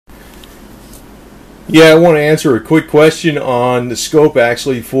Yeah, I want to answer a quick question on the scope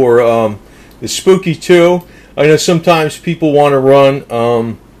actually for the Spooky2. I know sometimes people want to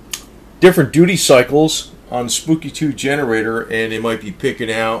run different duty cycles on the Spooky2 generator, and they might be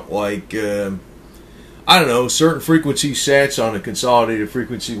picking out like I don't know, certain frequency sets on a consolidated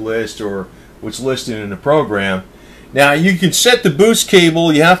frequency list or what's listed in the program. Now you can set the boost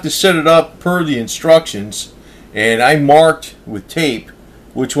cable. You have to set it up per the instructions, and I marked with tape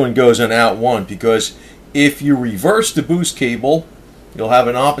which one goes on out 1, because if you reverse the boost cable, you'll have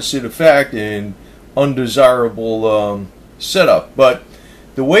an opposite effect and undesirable setup. But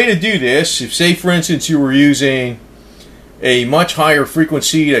the way to do this, if say for instance you were using a much higher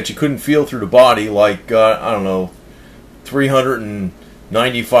frequency that you couldn't feel through the body, like I don't know,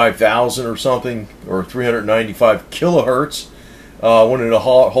 395,000 or something, or 395 kilohertz, one of the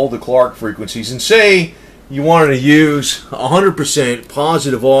hold the Clark frequencies, and say you wanted to use 100%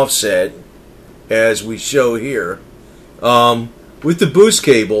 positive offset, as we show here, with the boost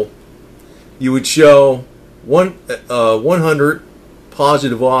cable, you would show 100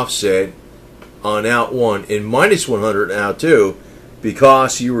 positive offset on out 1 and minus 100 out 2,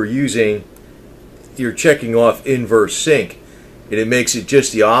 because you're checking off inverse sync, and it makes it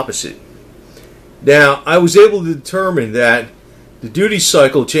just the opposite. Now, I was able to determine that the duty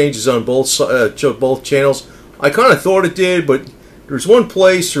cycle changes on both channels. I kind of thought it did, but there's one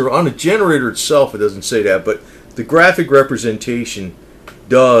place, or on the generator itself it doesn't say that, but the graphic representation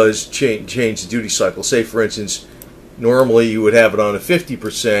does change the duty cycle. Say for instance, normally you would have it on a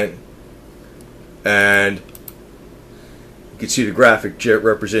 50%, and you can see the graphic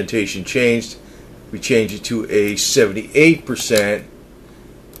representation changed. We change it to a 78%,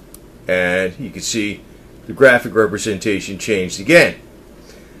 and you can see the graphic representation changed again.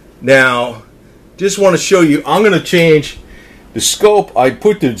 Now, just want to show you, I'm going to change the scope. I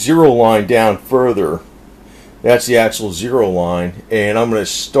put the 0 line down further. That's the actual 0 line, and I'm going to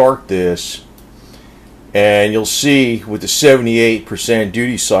start this, and you'll see with the 78%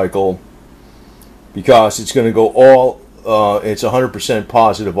 duty cycle, because it's going to go all, it's 100%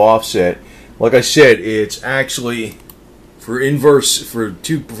 positive offset. Like I said, it's actually for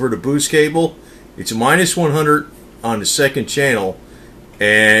the boost cable, it's minus 100 on the second channel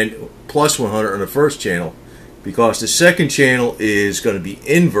and plus 100 on the first channel, because the second channel is going to be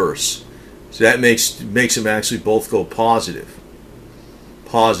inverse. So that makes them actually both go positive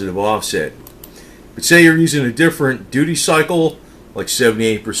offset. But say you're using a different duty cycle, like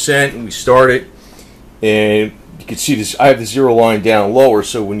 78%, and we start it, and you can see this. I have the 0 line down lower,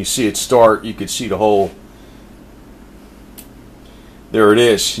 so when you see it start, you can see the whole. There it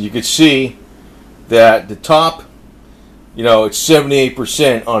is. You can see that the top, you know, it's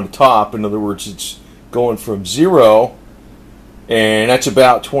 78% on the top. In other words, it's going from 0, and that's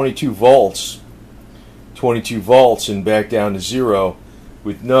about 22 volts, and back down to 0,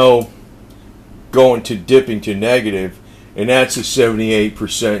 with no going to dipping to negative, and that's a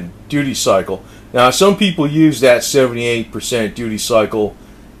 78% duty cycle. Now, some people use that 78% duty cycle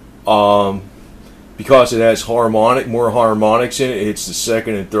because it has more harmonics in it. It hits the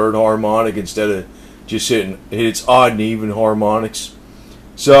second and third harmonic instead of just hits odd and even harmonics.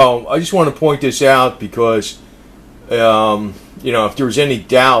 So I just want to point this out because you know, if there was any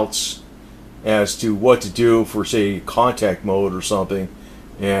doubts as to what to do for, say, contact mode or something,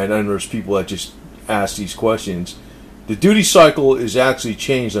 and I know there's people that just ask these questions, the duty cycle is actually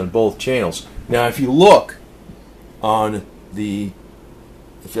changed on both channels. Now, if you look on the,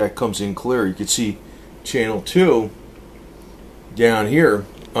 if that comes in clear, you can see channel 2 down here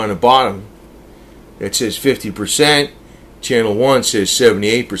on the bottom. It says 50%. Channel 1 says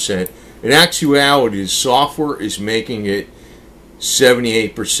 78%. In actuality, the software is making it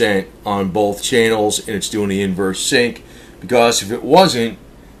 78% on both channels, and it's doing the inverse sync, because if it wasn't,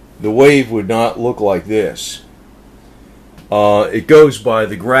 the wave would not look like this. It goes by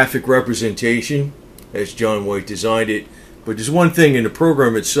the graphic representation as John White designed it, but there's one thing in the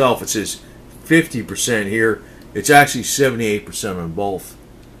program itself. It says 50% here. It's actually 78% on both.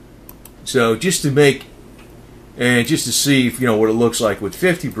 So just to make, and just to see if, you know, what it looks like with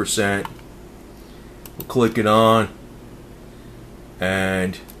 50%, we'll click it on,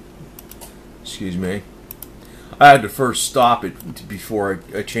 and excuse me, I had to first stop it before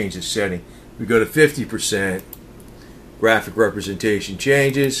I change the setting. We go to 50%, graphic representation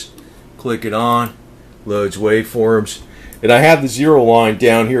changes, click it on, loads waveforms, and I have the 0 line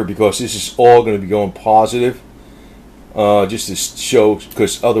down here because this is all going to be going positive, just to show,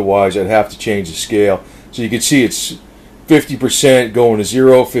 because otherwise I'd have to change the scale. So you can see it's 50% going to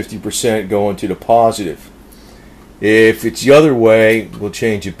 0, 50% going to the positive. If it's the other way, we'll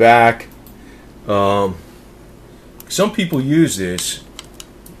change it back Some people use this.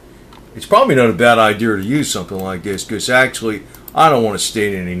 It's probably not a bad idea to use something like this, because actually, I don't want to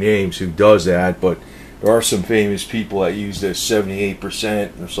state any names who does that, but there are some famous people that use this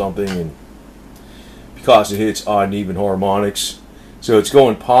 78% or something, and because it hits odd and even harmonics, so it's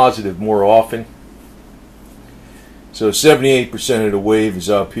going positive more often. So 78% of the wave is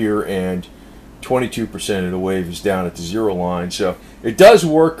up here, and 22% of the wave is down at the 0 line. So it does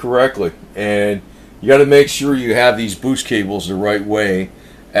work correctly, and you got to make sure you have these boost cables the right way,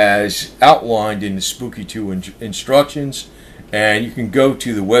 as outlined in the Spooky2 instructions. And you can go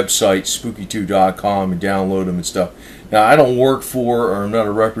to the website spooky2.com and download them and stuff. Now, I don't work for, or I'm not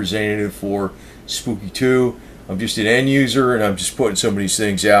a representative for Spooky2. I'm just an end user, and I'm just putting some of these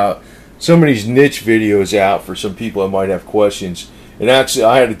things out, some of these niche videos out for some people that might have questions. And actually,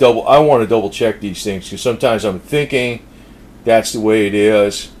 I want to double check these things, because sometimes I'm thinking that's the way it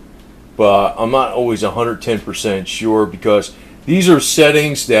is, but I'm not always 110% sure, because these are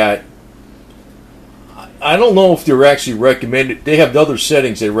settings that I don't know if they're actually recommended. They have other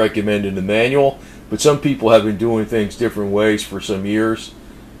settings they recommend in the manual, but some people have been doing things different ways for some years,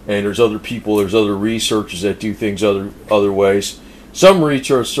 and there's other people, there's other researchers that do things other ways. Some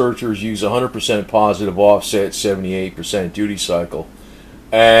researchers use 100% positive offset, 78% duty cycle,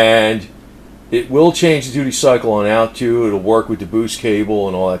 and it will change the duty cycle on out too. It'll work with the boost cable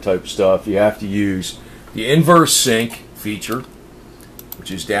and all that type of stuff. You have to use the inverse sync feature, which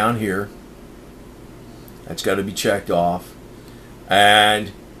is down here. That's got to be checked off. And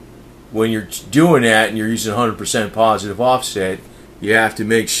when you're doing that and you're using 100% positive offset, you have to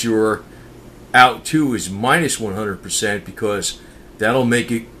make sure out 2 is minus 100%, because that'll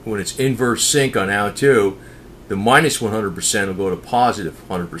make it, when it's inverse sync on out 2, the minus 100% will go to positive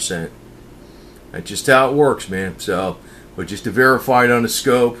 100%. That's just how it works, man. So, but just to verify it on the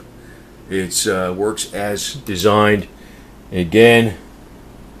scope, it works as designed. And again,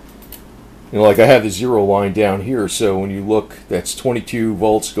 you know, like I have the 0 line down here, so when you look, that's 22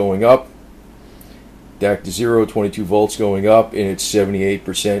 volts going up, back to 0, 22 volts going up, and it's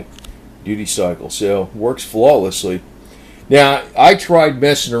 78% duty cycle. So works flawlessly. Now, I tried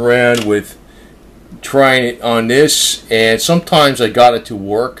messing around with trying it on this, and sometimes I got it to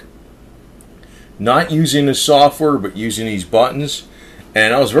work, not using the software, but using these buttons.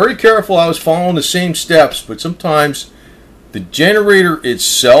 And I was very careful. I was following the same steps, but sometimes the generator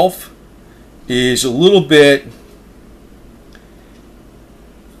itself is a little bit,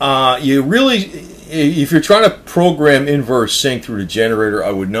 if you're trying to program inverse sync through the generator,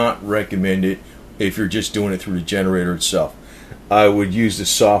 I would not recommend it if you're just doing it through the generator itself. I would use the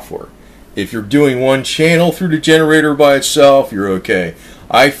software. If you're doing one channel through the generator by itself, you're okay.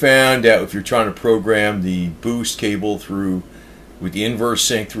 I found that if you're trying to program the boost cable through with the inverse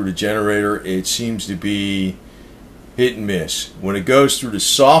sync through the generator, it seems to be hit and miss. When it goes through the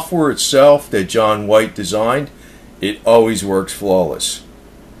software itself that John White designed, it always works flawless.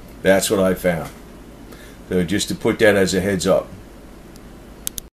 That's what I found. So just to put that as a heads up.